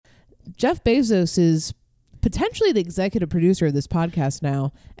Jeff Bezos is potentially the executive producer of this podcast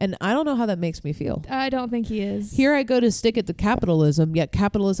now, and I don't know how that makes me feel. I don't think he is. Here I go to stick it to capitalism, yet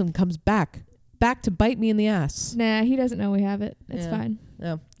capitalism comes back to bite me in the ass. Nah, he doesn't know we have it. It's fine.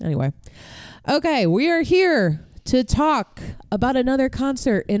 Yeah. Anyway. Okay, we are here to talk about another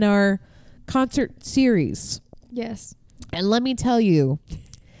concert in our concert series. Yes. And let me tell you,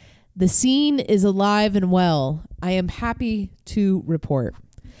 the scene is alive and well. I am happy to report.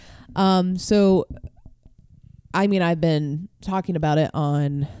 So, I mean, I've been talking about it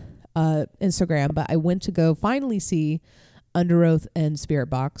on Instagram, but I went to go finally see Under Oath and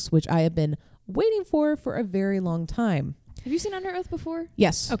Spiritbox, which I have been waiting for a very long time. Have you seen Under Oath before?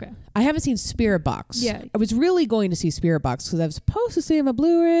 Yes. Okay. I haven't seen Spiritbox. Yeah. I was really going to see Spiritbox because I was supposed to see him at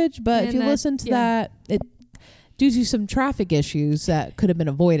Blue Ridge, but if you listen to that, it due to some traffic issues that could have been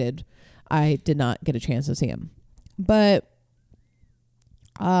avoided, I did not get a chance to see him. But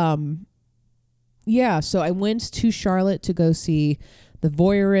yeah, so I went to Charlotte to go see the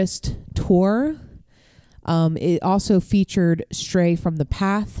Voyeurist tour. It also featured Stray from the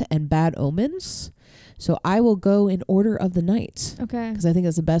Path and Bad Omens. So I will go in order of the night. Okay. Because I think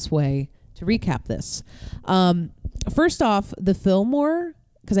that's the best way to recap this. First off, the Fillmore,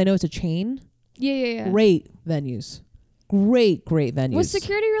 because I know it's a chain. Yeah. Great venues. Great venues. Was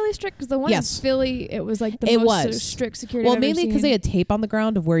security really strict? Because the one in Philly, it was like the most strict security Well, I've ever mainly because seen. they had tape on the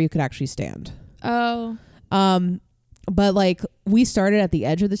ground of where you could actually stand. Oh. But like we started at the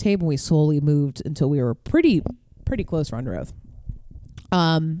edge of the tape and we slowly moved until we were pretty close for Under Oath.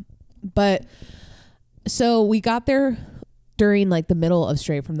 But so we got there during like the middle of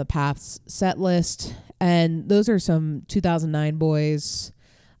Stray from the Path's set list, and those are some 2009 boys.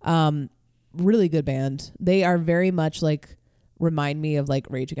 Really good band. They are very much like remind me of like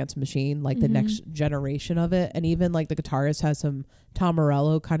Rage Against the Machine, like the next generation of it. And even like the guitarist has some Tom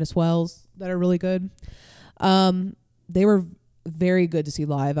Morello kind of swells that are really good. They were very good to see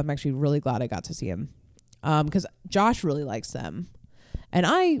live. I'm actually really glad I got to see him. Because Josh really likes them. And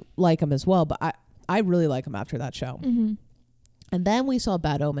I like him as well, but I really like him after that show. Mm-hmm. And then we saw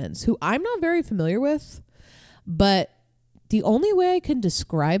Bad Omens, who I'm not very familiar with, but the only way I can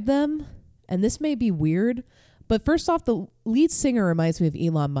describe them, and this may be weird, but first off, the lead singer reminds me of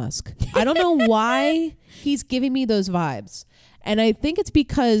Elon Musk. I don't know why he's giving me those vibes. And I think it's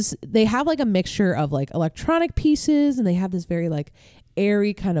because they have like a mixture of like electronic pieces, and they have this very like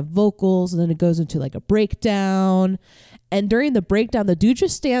airy kind of vocals, and then it goes into like a breakdown. And during the breakdown, the dude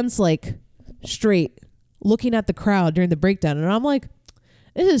just stands like straight looking at the crowd during the breakdown. And I'm like,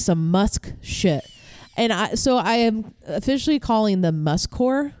 this is some Musk shit. And I am officially calling them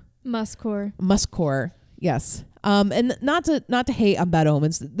Muskcore. Muskcore. Yes. And not to hate on Bad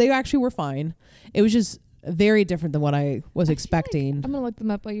Omens. They actually were fine. It was just very different than what I was expecting. Like I'm gonna look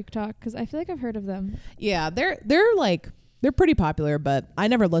them up while you talk because I feel like I've heard of them. Yeah, they're pretty popular, but I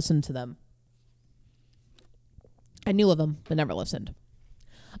never listened to them. I knew of them, but never listened.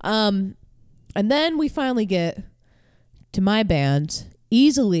 And then we finally get to my band,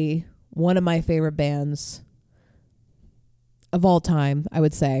 easily one of my favorite bands of all time, I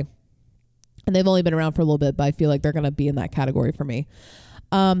would say. And they've only been around for a little bit, but I feel like they're going to be in that category for me.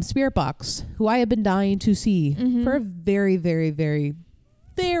 Spiritbox, who I have been dying to see for a very, very, very,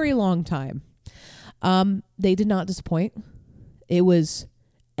 very long time. They did not disappoint. It was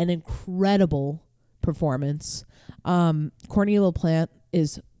an incredible performance. Cornelia Plant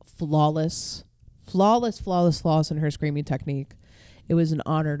is flawless in her screaming technique. It was an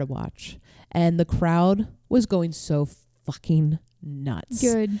honor to watch. And the crowd was going so fucking nuts.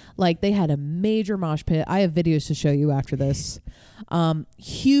 Good. Like they had a major mosh pit. I have videos to show you after this.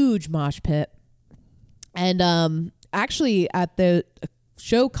 Huge mosh pit. And actually at the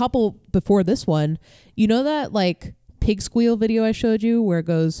show couple before this one, you know that like pig squeal video I showed you where it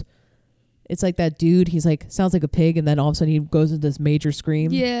goes, it's like that dude, he's like, sounds like a pig, and then all of a sudden he goes into this major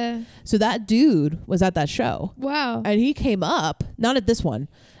scream. Yeah. So that dude was at that show. Wow. And he came up, not at this one,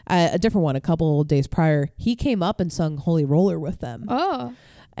 a different one a couple days prior. He came up and sung Holy Roller with them. Oh.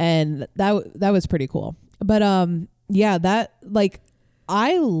 And that was pretty cool. But yeah, that like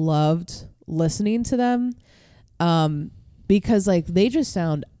I loved listening to them because like they just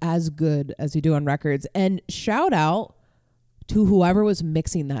sound as good as they do on records. And shout out to whoever was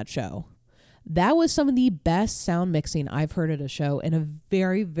mixing that show. That was some of the best sound mixing I've heard at a show in a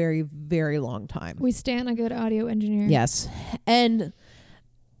very, very, very long time. We stand a good audio engineer. Yes. And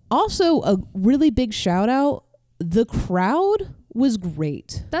also a really big shout out. The crowd was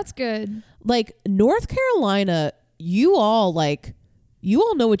great. That's good. Like North Carolina, you all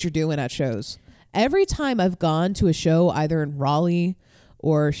know what you're doing at shows. Every time I've gone to a show either in Raleigh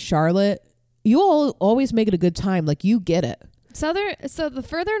or Charlotte, you all always make it a good time. Like, you get it. So the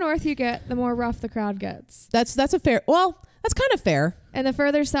further north you get, the more rough the crowd gets. That's a fair. Well, that's kind of fair. And the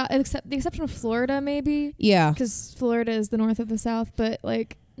further south, except the exception of Florida, maybe. Yeah. Because Florida is the north of the South, but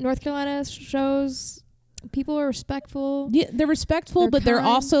like North Carolina shows people are respectful. Yeah, they're respectful, but they're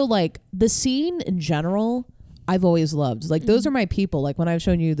also like the scene in general. I've always loved. Like, those are my people. Like, when I've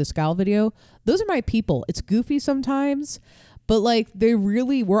shown you the Scowl video, those are my people. It's goofy sometimes, but like,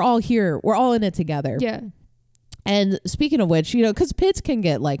 we're all here. We're all in it together. Yeah. And speaking of which, you know, because pits can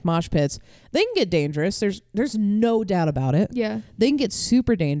get like mosh pits, they can get dangerous. There's no doubt about it. Yeah. They can get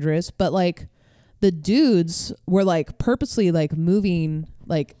super dangerous, but like the dudes were like purposely like moving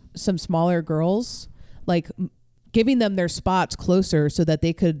like some smaller girls, like giving them their spots closer so that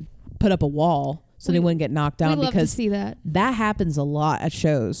they could put up a wall so they wouldn't get knocked down. We love to see that. That happens a lot at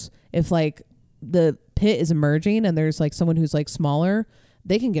shows. If like the pit is emerging and there's like someone who's like smaller,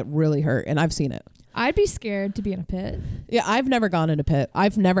 they can get really hurt. And I've seen it. I'd be scared to be in a pit. Yeah, I've never gone in a pit.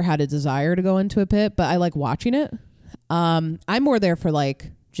 I've never had a desire to go into a pit, but I like watching it. I'm more there for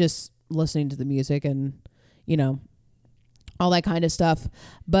like just listening to the music and, you know, all that kind of stuff.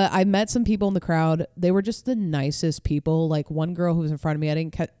 But I met some people in the crowd. They were just the nicest people. Like, one girl who was in front of me,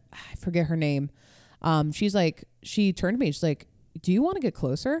 I forget her name. She turned to me. She's like, "Do you want to get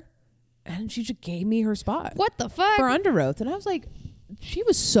closer?" And she just gave me her spot. What the fuck? For Underoath. And I was like, she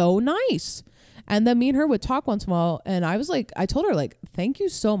was so nice. And then me and her would talk once in a while. And I was like, I told her like, thank you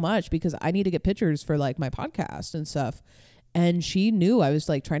so much, because I need to get pictures for like my podcast and stuff. And she knew I was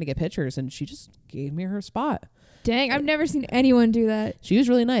like trying to get pictures, and she just gave me her spot. Dang, I've never seen anyone do that. She was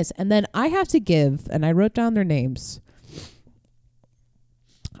really nice. And then I have to give, and I wrote down their names.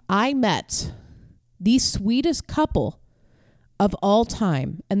 I met the sweetest couple of all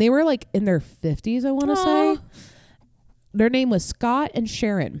time. And they were like in their 50s, I want to say. Their name was Scott and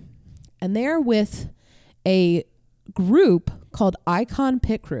Sharon. And they're with a group called Icon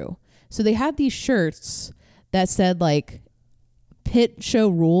Pit Crew. So they had these shirts that said like pit show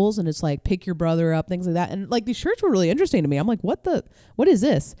rules, and it's like pick your brother up, things like that. And like, these shirts were really interesting to me. I'm like, what is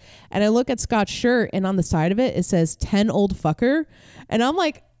this? And I look at Scott's shirt, and on the side of it, it says 10 old fucker. And I'm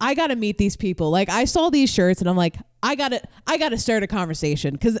like, I got to meet these people. Like, I saw these shirts and I'm like, I got to start a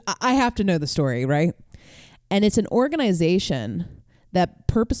conversation, because I have to know the story. Right. And it's an organization that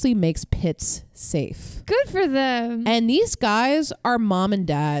purposely makes pits safe. Good for them. And these guys are mom and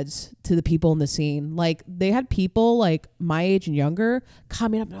dads to the people in the scene. Like, they had people like my age and younger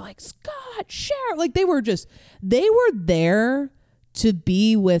coming up and they're like, Scott, Sharon. Like, they were there to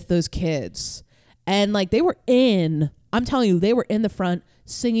be with those kids. And like, I'm telling you, they were in the front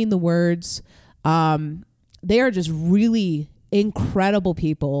singing the words. They are just really incredible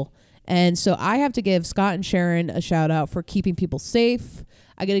people. And so I have to give Scott and Sharon a shout out for keeping people safe.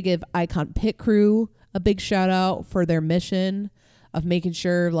 I got to give Icon Pit Crew a big shout out for their mission of making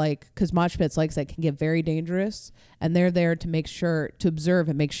sure, like, because mosh pits, like I said, can get very dangerous, and they're there to observe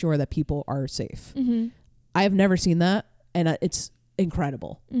and make sure that people are safe. Mm-hmm. I have never seen that, and it's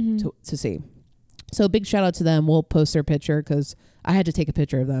incredible to see. So big shout out to them. We'll post their picture, because I had to take a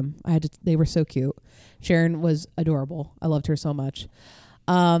picture of them. They were so cute. Sharon was adorable. I loved her so much.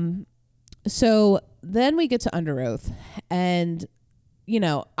 So then we get to Underoath, and, you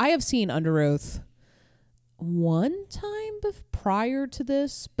know, I have seen Underoath one time prior to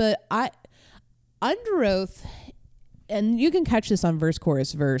this, but Underoath, and you can catch this on Verse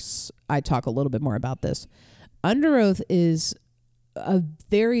Chorus Verse. I talk a little bit more about this. Underoath is a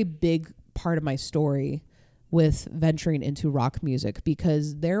very big part of my story with venturing into rock music,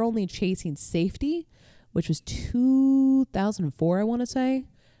 because they're only chasing Safety, which was 2004, I want to say.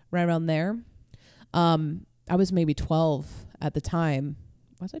 Right around there. I was maybe 12 at the time.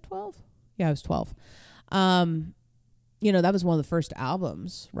 Was I 12? Yeah, I was 12. You know, that was one of the first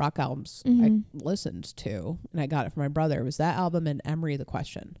rock albums I listened to, and I got it from my brother. It was that album and Emery the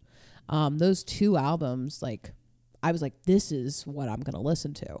Question. Those two albums, like, I was like, this is what I'm going to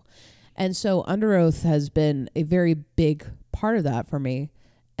listen to. And so Underoath has been a very big part of that for me.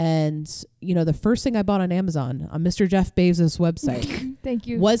 And, you know, the first thing I bought on Amazon, on Mr. Jeff Bezos' website, thank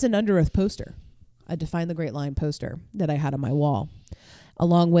you, was an Underoath poster, a Define the Great Line poster that I had on my wall,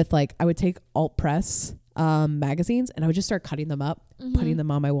 along with, like, I would take alt press magazines, and I would just start cutting them up, putting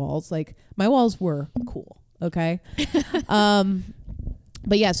them on my walls. Like, my walls were cool. Okay.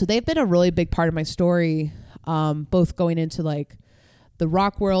 But yeah, so they've been a really big part of my story, both going into like the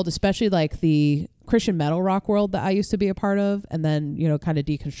rock world, especially like the Christian metal rock world that I used to be a part of, and then, you know, kind of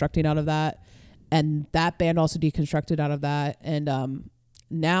deconstructing out of that, and that band also deconstructed out of that, and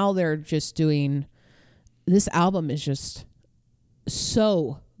now they're just doing, this album is just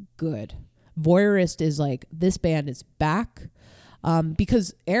so good. Voyeurist is like, this band is back.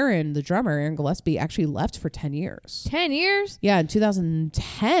 Because Aaron, the drummer, Aaron Gillespie, actually left for 10 years. 10 years? Yeah, in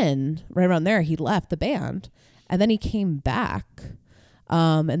 2010, right around there, he left the band. And then he came back.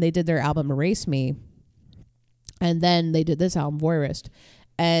 And they did their album Erase Me. And then they did this album, Voyeurist.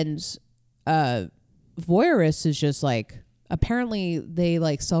 And Voyeurist is just like, apparently they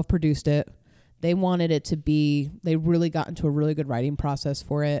like self-produced it. They wanted it to be, they really got into a really good writing process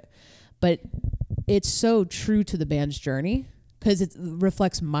for it. But it's so true to the band's journey because it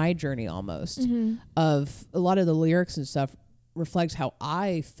reflects my journey almost of a lot of the lyrics and stuff reflects how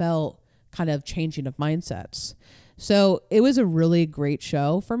I felt kind of changing of mindsets. So it was a really great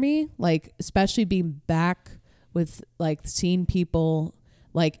show for me, like especially being back with like seeing people,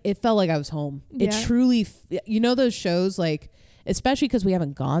 like it felt like I was home. Yeah. It truly, you know, those shows, like, especially because we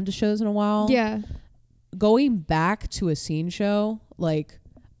haven't gone to shows in a while. Yeah. Going back to a scene show, like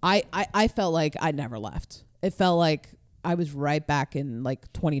I felt like I never left. It felt like I was right back in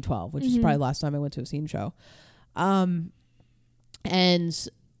like 2012, which is probably the last time I went to a scene show. And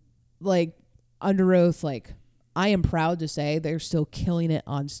like Under Oath, like I am proud to say they're still killing it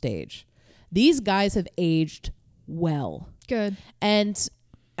on stage. These guys have aged well. Good. And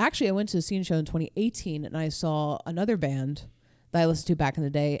actually I went to a scene show in 2018 and I saw another band that I listened to back in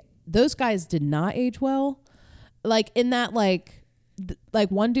the day. Those guys did not age well. Like in that, like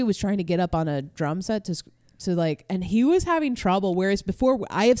one dude was trying to get up on a drum set to like, and he was having trouble. Whereas before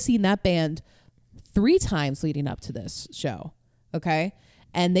I have seen that band 3 times leading up to this show. Okay.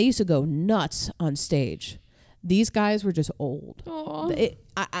 And they used to go nuts on stage. These guys were just old.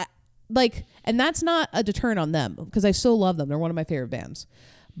 I like, and that's not a deterrent on them because I still love them. They're one of my favorite bands.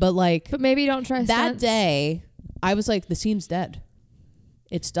 But like, but maybe don't try that stunts. day. I was like, the scene's dead.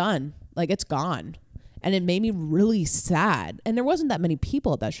 It's done. Like it's gone. And it made me really sad. And there wasn't that many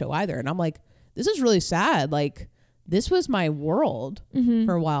people at that show either. And I'm like, this is really sad. Like this was my world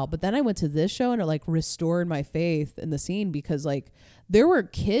for a while. But then I went to this show and it like restored my faith in the scene because like there were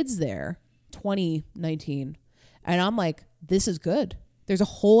kids there 2019. And I'm like, this is good. There's a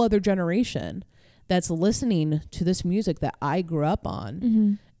whole other generation that's listening to this music that I grew up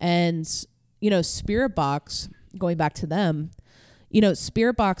on. And, you know, Spirit Box, going back to them, you know,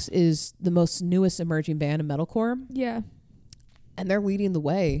 Spirit Box is the most newest emerging band in metalcore. Yeah. And they're leading the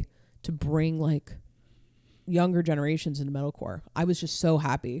way to bring like younger generations into metalcore. I was just so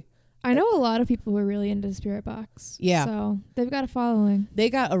happy. I know a lot of people who are really into Spirit Box. Yeah. So they've got a following. They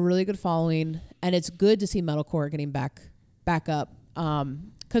got a really good following and it's good to see metalcore getting back up.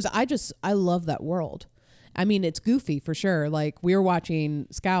 Cause I love that world. I mean, it's goofy for sure. Like we were watching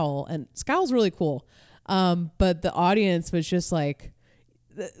Scowl and Scowl's really cool. But the audience was just like,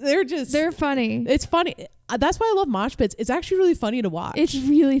 they're funny. It's funny. That's why I love mosh pits. It's actually really funny to watch. It's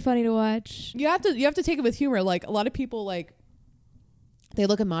really funny to watch. You have to take it with humor. Like a lot of people, like they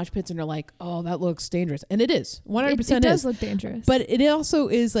look at mosh pits and they're like, oh, that looks dangerous. And it is 100%. It does look dangerous, but it also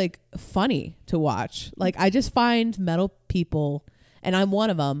is like funny to watch. Like I just find metal people, and I'm one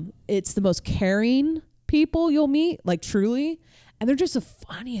of them. It's the most caring people you'll meet, like truly. And they're just the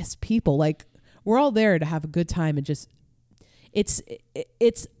funniest people. Like we're all there to have a good time and just, it's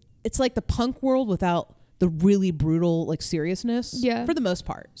like the punk world without the really brutal like seriousness. Yeah. For the most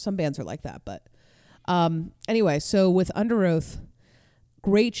part. Some bands are like that, but anyway, so with Under Oath,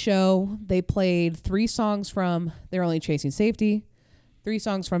 great show. They played 3 songs from They're Only Chasing Safety, 3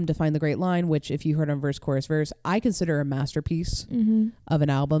 songs from Define the Great Line, which if you heard on verse, chorus, verse, I consider a masterpiece of an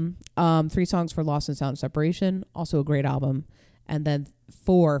album. 3 songs for Lost in Sound Separation, also a great album. And then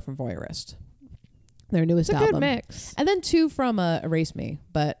 4 from Voyeurist, their newest album. It's a good mix. And then 2 from Erase Me,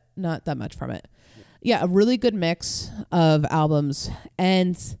 but not that much from it. Yeah, a really good mix of albums.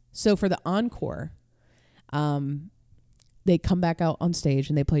 And so for the encore, they come back out on stage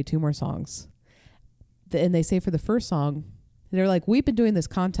and they play 2 more songs. And they say for the first song, they're like, we've been doing this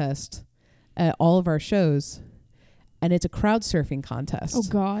contest at all of our shows, and it's a crowd surfing contest. Oh,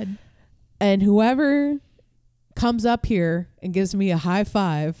 God. And whoever comes up here and gives me a high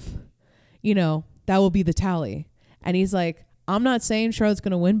five, you know, that will be the tally. And he's like, I'm not saying Charlotte's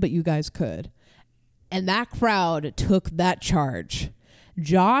going to win, but you guys could. And that crowd took that charge.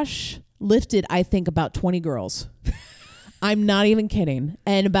 Josh lifted, I think, about 20 girls. I'm not even kidding.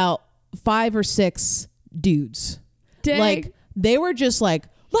 And about 5 or 6 dudes. Dang. Like, they were just like,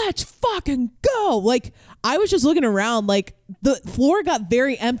 let's fucking go. Like, I was just looking around, like, the floor got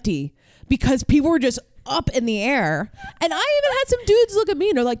very empty because people were just up in the air. And I even had some dudes look at me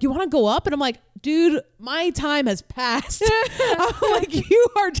and they're like, you want to go up? And I'm like, dude, my time has passed. I'm like, you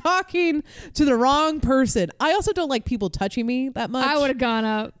are talking to the wrong person. I also don't like people touching me that much. I would have gone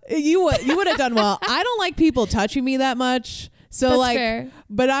up. You would have done well. I don't like people touching me that much. So That's like, fair.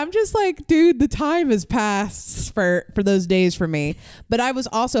 but I'm just like, dude, the time has passed for those days for me. But I was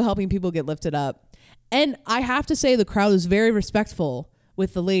also helping people get lifted up. And I have to say the crowd was very respectful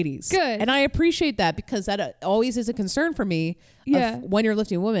with the ladies. Good. And I appreciate that because that always is a concern for me. Yeah. When you're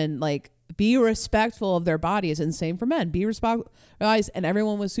lifting women, like be respectful of their bodies, and same for men. Be respectful, guys. And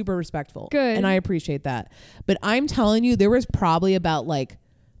everyone was super respectful. Good. And I appreciate that. But I'm telling you, there was probably about like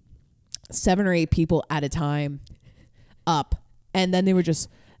 7 or 8 people at a time up, and then they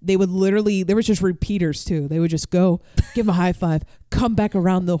would literally, there was just repeaters too. They would just go give them a high five, come back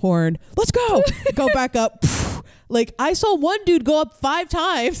around the horn, let's go, go back up. Like I saw one dude go up 5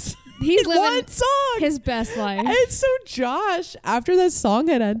 times. He's living one song, his best life. and so Josh, after that song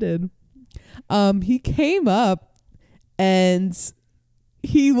had ended, he came up and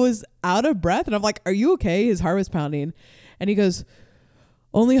he was out of breath, and I'm like, are you okay? His heart was pounding, and he goes,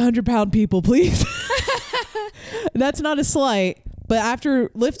 only 100-pound people, please. And that's not a slight, but after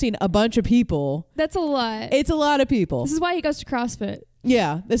lifting a bunch of people, That's a lot. it's a lot of people. This is why he goes to CrossFit.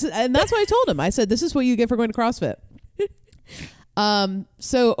 Yeah, and that's what I told him. I said, this is what you get for going to CrossFit.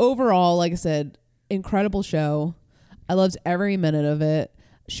 So overall, like I said, incredible show. I loved every minute of it.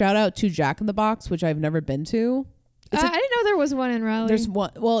 Shout out to Jack in the Box, which I've never been to. I didn't know there was one in Raleigh. There's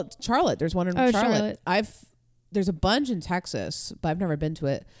one. Well, Charlotte. There's one in Oh, Charlotte. Charlotte. There's a bunch in Texas, but I've never been to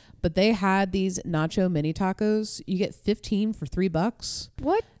it. But they had these nacho mini tacos. You get 15 for $3.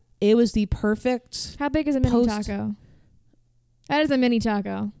 What? It was the perfect. How big is a mini taco? That is a mini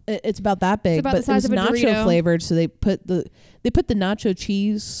taco. It's about that big, It's about but the size it was of a nacho Dorito. flavored. So they put the nacho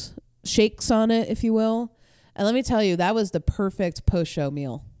cheese shakes on it, if you will. And let me tell you, that was the perfect post-show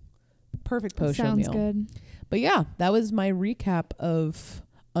meal. Perfect post-show Sounds meal. good. But yeah, that was my recap of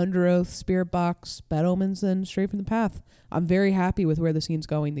Under Oath, Spirit Box, Bad Omens, and Straight from the Path. I'm very happy with where the scene's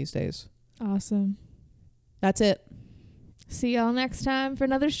going these days. Awesome. That's it. See y'all next time for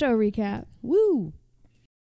another show recap. Woo!